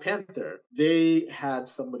 Black Panther, they had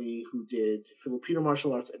somebody who did Filipino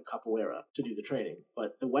martial arts and capoeira to do the training,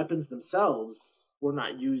 but the weapons themselves were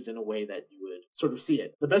not used in a way that you would sort of see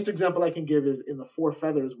it. The best example I can give is in the Four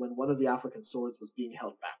Feathers when one of the African swords was being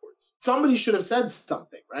held backwards. Somebody should have said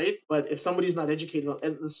something, right? But if somebody's not educated on,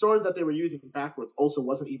 and the sword that they were using backwards also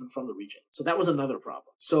wasn't even from the region. So that was another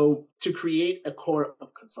problem. So to create a core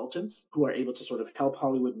of consultants who are able to sort of help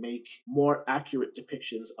Hollywood make more accurate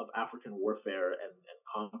depictions of African warfare and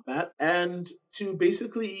combat, and to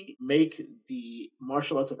basically make the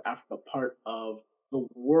martial arts of Africa part of the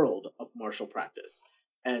world of martial practice,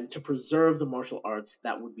 and to preserve the martial arts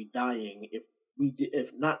that would be dying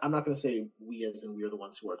if not, I'm not going to say we as in we are the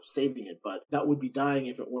ones who are saving it, but that would be dying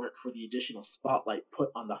if it weren't for the additional spotlight put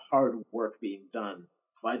on the hard work being done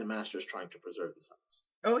by the masters trying to preserve these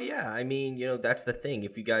arts. Oh, yeah. I mean, that's the thing.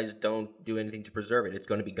 If you guys don't do anything to preserve it, it's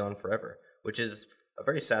going to be gone forever, which is a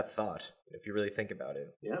very sad thought if you really think about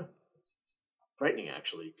it. Yeah. It's frightening,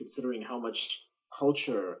 actually, considering how much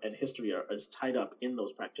culture and history is tied up in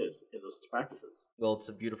those practices. Well, it's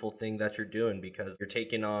a beautiful thing that you're doing because you're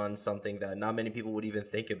taking on something that not many people would even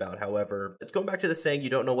think about. However, it's going back to the saying, you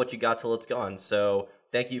don't know what you got till it's gone. So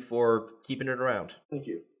thank you for keeping it around. Thank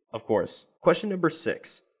you. Of course. Question number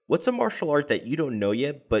 6. What's a martial art that you don't know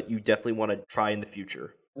yet, but you definitely want to try in the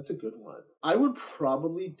future? That's a good one. I would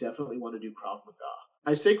definitely want to do Krav Maga.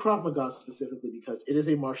 I say Krav Maga specifically because it is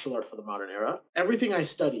a martial art for the modern era. Everything I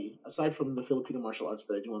study, aside from the Filipino martial arts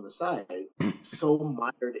that I do on the side, so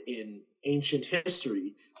mired in ancient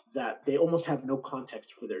history that they almost have no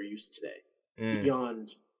context for their use today,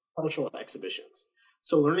 beyond cultural exhibitions.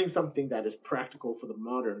 So learning something that is practical for the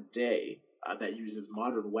modern day, that uses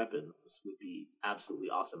modern weapons, would be absolutely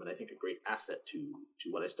awesome, and I think a great asset to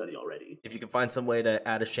what I study already. If you can find some way to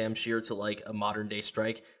add a shamshir to like a modern day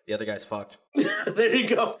strike, the other guy's fucked. There you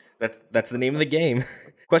go. That's the name of the game.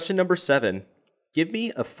 Question number 7. Give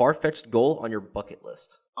me a far-fetched goal on your bucket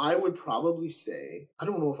list. I would probably say, I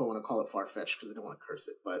don't know if I want to call it far-fetched because I don't want to curse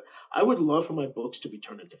it, but I would love for my books to be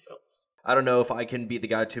turned into films. I don't know if I can be the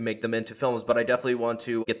guy to make them into films, but I definitely want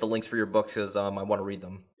to get the links for your books because I want to read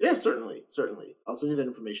them. Yeah, certainly. I'll send you that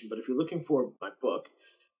information, but if you're looking for my book,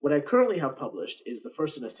 what I currently have published is the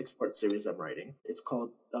first in a 6-part series I'm writing. It's called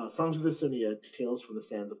Songs of the Sunia, Tales from the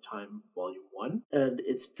Sands of Time, Volume 1. And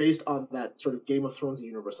it's based on that sort of Game of Thrones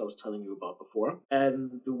universe I was telling you about before.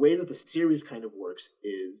 And the way that the series kind of works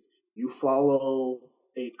is you follow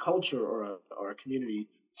a culture or a community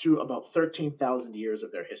through about 13,000 years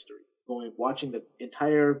of their history, watching the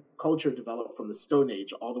entire culture develop from the Stone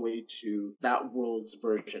Age all the way to that world's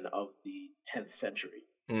version of the 10th century.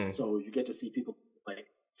 So you get to see people like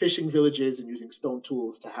fishing villages and using stone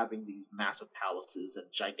tools to having these massive palaces and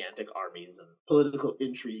gigantic armies and political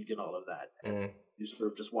intrigue and all of that. And you sort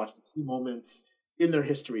of just watch the key moments in their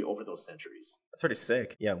history over those centuries. That's pretty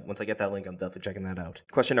sick. Yeah, once I get that link, I'm definitely checking that out.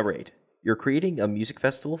 Question number 8. You're creating a music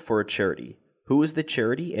festival for a charity. Who is the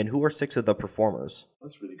charity and who are 6 of the performers?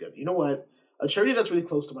 That's really good. You know what? A charity that's really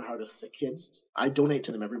close to my heart is Sick Kids. I donate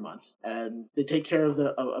to them every month, and they take care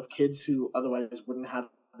of kids who otherwise wouldn't have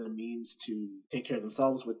the means to take care of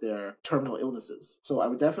themselves with their terminal illnesses. So I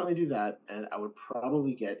would definitely do that, and I would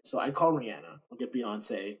probably I'd call Rihanna, I'll get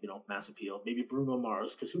Beyonce, mass appeal, maybe Bruno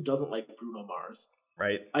Mars, because who doesn't like Bruno Mars?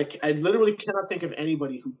 Right. I literally cannot think of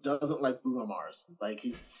anybody who doesn't like Bruno Mars. Like,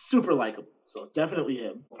 he's super likable. So definitely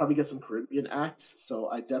him. Probably get some Caribbean acts. So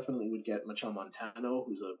I definitely would get Machel Montano,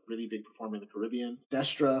 who's a really big performer in the Caribbean.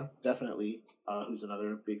 Destra, definitely, who's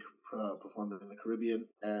another big performer in the Caribbean.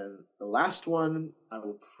 And the last one, I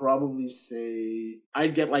would probably say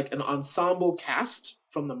I'd get like an ensemble cast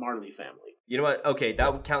from the Marley family. You know what? Okay,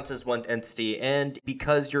 that counts as one entity. And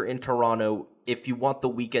because you're in Toronto, if you want the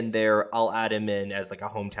weekend there, I'll add him in as like a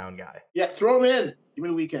hometown guy. Yeah, throw him in. Give me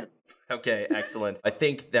a weekend. Okay, excellent. I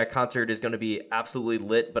think that concert is going to be absolutely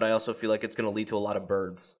lit, but I also feel like it's going to lead to a lot of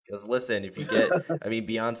birds. Because listen, if you get,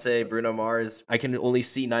 Beyonce, Bruno Mars, I can only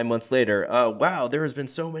see 9 months later, wow, there has been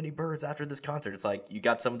so many birds after this concert. It's like, you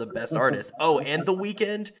got some of the best artists. Oh, and The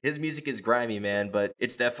Weeknd? His music is grimy, man, but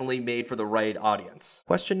it's definitely made for the right audience.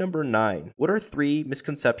 Question number 9. What are 3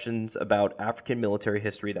 misconceptions about African military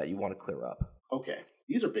history that you want to clear up? Okay,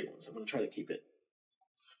 these are big ones. I'm going to try to keep it.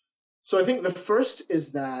 So I think the first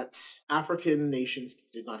is that African nations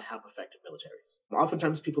did not have effective militaries.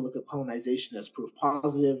 Oftentimes people look at colonization as proof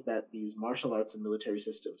positive that these martial arts and military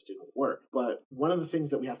systems didn't work. But one of the things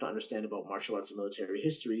that we have to understand about martial arts and military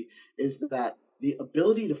history is that the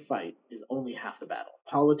ability to fight is only half the battle.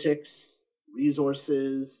 Politics,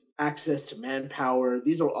 resources, access to manpower.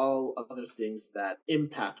 These are all other things that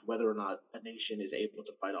impact whether or not a nation is able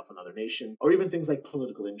to fight off another nation, or even things like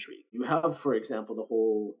political intrigue. You have, for example, the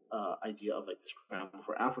whole idea of like the scramble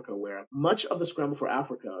for Africa, where much of the scramble for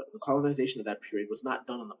Africa, the colonization of that period, was not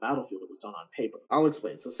done on the battlefield, it was done on paper. I'll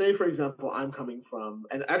explain. So say, for example, I'm coming from,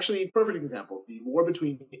 and actually, perfect example, the war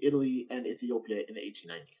between Italy and Ethiopia in the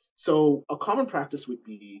 1890s. So a common practice would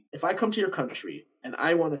be, if I come to your country and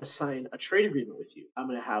I want to sign a trade agreement with you, I'm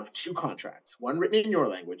going to have two contracts, one written in your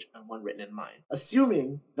language and one written in mine,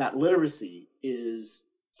 assuming that literacy is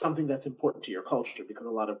something that's important to your culture, because a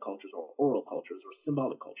lot of cultures are oral cultures or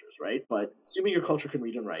symbolic cultures, right? But assuming your culture can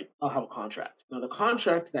read and write, I'll have a contract. Now, the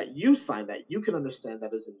contract that you sign that you can understand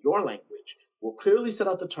that is in your language will clearly set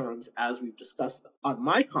out the terms as we've discussed them. On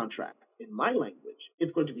my contract, in my language,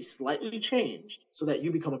 it's going to be slightly changed so that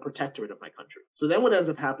you become a protectorate of my country. So then what ends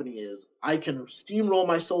up happening is I can steamroll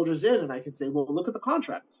my soldiers in and I can say, well, look at the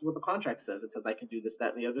contract. This is what the contract says. It says I can do this,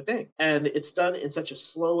 that, and the other thing. And it's done in such a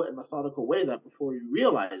slow and methodical way that before you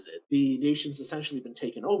realize it, the nation's essentially been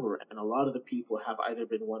taken over, and a lot of the people have either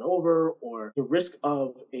been won over, or the risk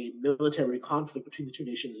of a military conflict between the two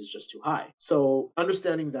nations is just too high. So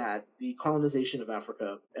understanding that the colonization of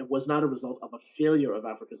Africa was not a result of a failure of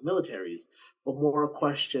Africa's military, but more a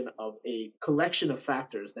question of a collection of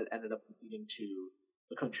factors that ended up leading to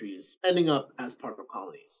the countries ending up as part of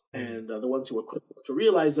colonies. And the ones who were quick to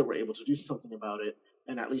realize it were able to do something about it,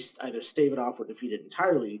 and at least either stave it off or defeat it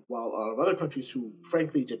entirely, while a lot of other countries who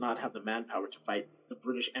frankly did not have the manpower to fight the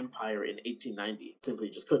British Empire in 1890 simply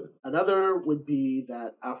just couldn't. Another would be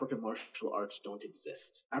that African martial arts don't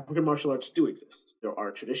exist. African martial arts do exist. There are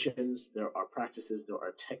traditions, there are practices, there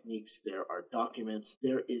are techniques, there are documents,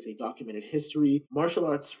 there is a documented history. Martial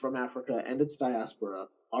arts from Africa and its diaspora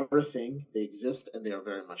are a thing. They exist and they are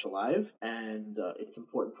very much alive. And it's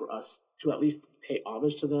important for us to at least pay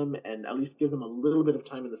homage to them and at least give them a little bit of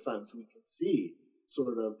time in the sun so we can see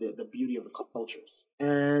sort of the beauty of the cultures.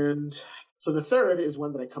 And so the third is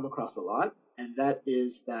one that I come across a lot, and that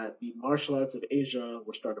is that the martial arts of Asia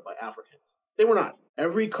were started by Africans. They were not.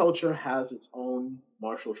 Every culture has its own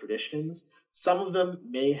martial traditions. Some of them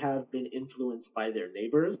may have been influenced by their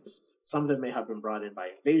neighbors. Some of them may have been brought in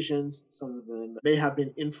by invasions. Some of them may have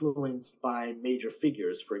been influenced by major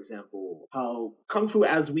figures. For example, how Kung Fu,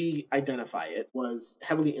 as we identify it, was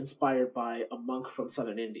heavily inspired by a monk from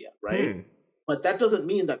southern India, right? But that doesn't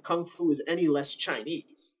mean that Kung Fu is any less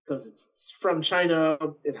Chinese, because it's from China.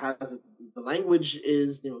 It has the language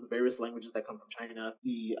is, the various languages that come from China.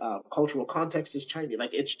 The cultural context is Chinese.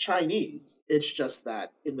 Like, it's Chinese. It's just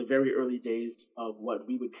that in the very early days of what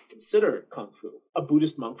we would consider Kung Fu, a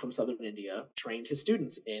Buddhist monk from southern India trained his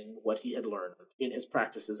students in what he had learned in his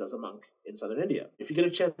practices as a monk in southern India. If you get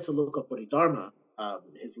a chance to look up Bodhidharma,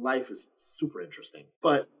 his life is super interesting.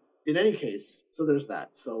 But in any case, so there's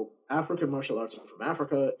that. So African martial arts are from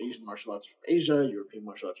Africa, Asian martial arts are from Asia, European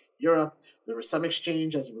martial arts are from Europe. There was some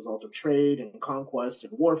exchange as a result of trade and conquest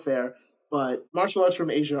and warfare, but martial arts from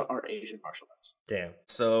Asia are Asian martial arts. Damn.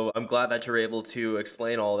 So I'm glad that you're able to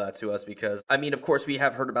explain all that to us, because, I mean, of course, we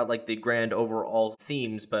have heard about like the grand overall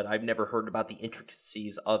themes, but I've never heard about the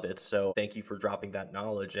intricacies of it. So thank you for dropping that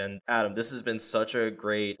knowledge. And Adam, this has been such a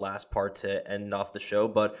great last part to end off the show,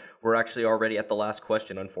 but we're actually already at the last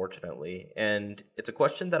question, unfortunately. And it's a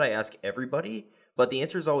question that I ask everybody, but the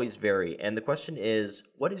answers always vary. And the question is,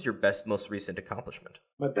 what is your best, most recent accomplishment?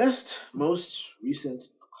 My best, most recent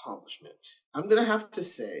accomplishment, I'm going to have to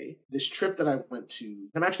say this trip that I went to.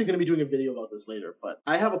 I'm actually going to be doing a video about this later, but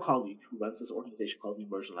I have a colleague who runs this organization called the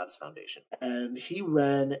Immersion Labs Foundation, and he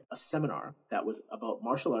ran a seminar that was about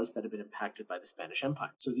martial arts that have been impacted by the Spanish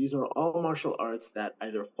Empire. So these are all martial arts that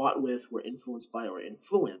either fought with, were influenced by, or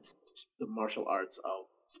influenced the martial arts of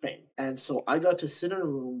Spain. And so I got to sit in a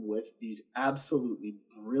room with these absolutely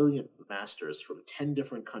brilliant masters from 10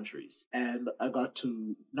 different countries. And I got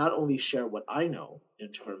to not only share what I know in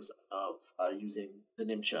terms of using the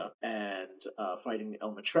Nimcha and fighting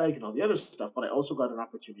El Matreg and all the other stuff, but I also got an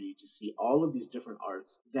opportunity to see all of these different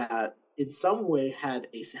arts that in some way had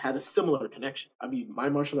a similar connection. I mean, my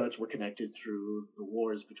martial arts were connected through the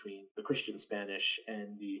wars between the Christian Spanish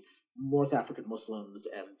and the North African Muslims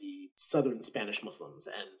and the Southern Spanish Muslims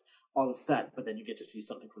and all of that. But then you get to see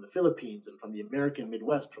something from the Philippines and from the American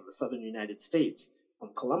Midwest, from the Southern United States,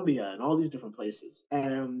 from Colombia and all these different places.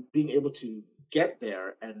 And being able to get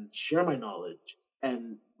there and share my knowledge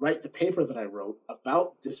and write the paper that I wrote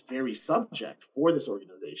about this very subject for this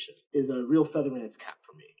organization is a real feather in its cap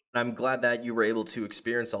for me. I'm glad that you were able to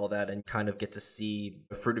experience all that and kind of get to see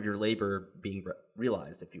the fruit of your labor being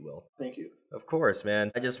realized, if you will. Thank you. Of course,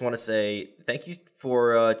 man. I just want to say thank you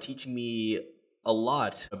for teaching me a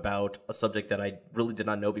lot about a subject that I really did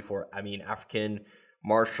not know before. I mean, African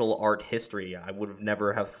martial art history. I would have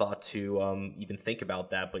never have thought to even think about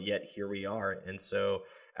that, but yet here we are. And so,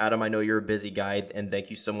 Adam, I know you're a busy guy, and thank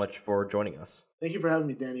you so much for joining us. Thank you for having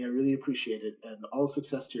me, Danny. I really appreciate it, and all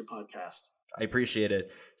success to your podcast. I appreciate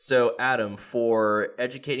it. So, Adam, for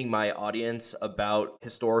educating my audience about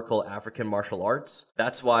historical African martial arts,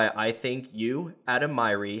 that's why I think you, Adam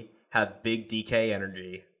Myrie, have big DK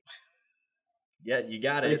energy. Yeah, you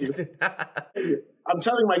got it. Thank you. I'm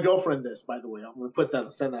telling my girlfriend this, by the way. I'm going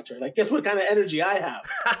to send that to her. Like, guess what kind of energy I have?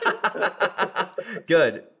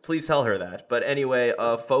 Good. Please tell her that. But anyway,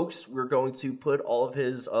 folks, we're going to put all of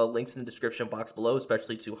his links in the description box below,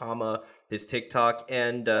 especially to HAMAA, his TikTok.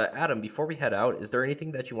 And Adam, before we head out, is there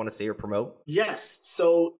anything that you want to say or promote? Yes.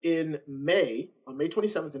 So on May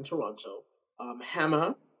 27th in Toronto,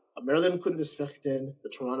 HAMAA, Maryland Kundesfechten, the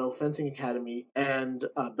Toronto Fencing Academy, and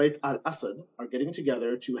Beit al-Assad are getting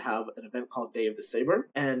together to have an event called Day of the Saber.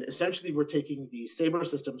 And essentially, we're taking the saber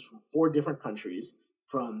systems from 4 different countries,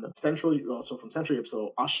 from Central Europe,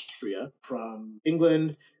 so Austria, from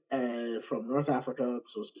England, and from North Africa,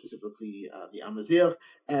 so specifically the Amazigh,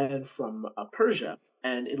 and from Persia.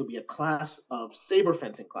 And it'll be a class of saber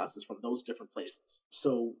fencing classes from those different places.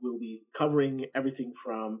 So we'll be covering everything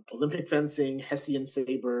from Olympic fencing, Hessian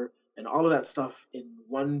saber, and all of that stuff in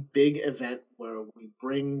one big event where we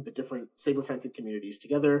bring the different saber fencing communities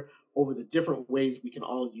together over the different ways we can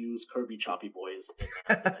all use curvy, choppy boys.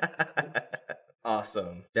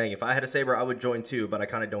 Awesome. Dang, if I had a saber, I would join too, but I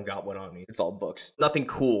kind of don't got one on me. It's all books. Nothing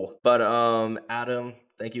cool. But Adam,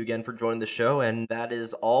 thank you again for joining the show, and that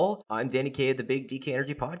is all. I'm Danny K of the Big DK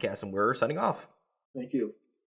Energy Podcast, and we're signing off. Thank you.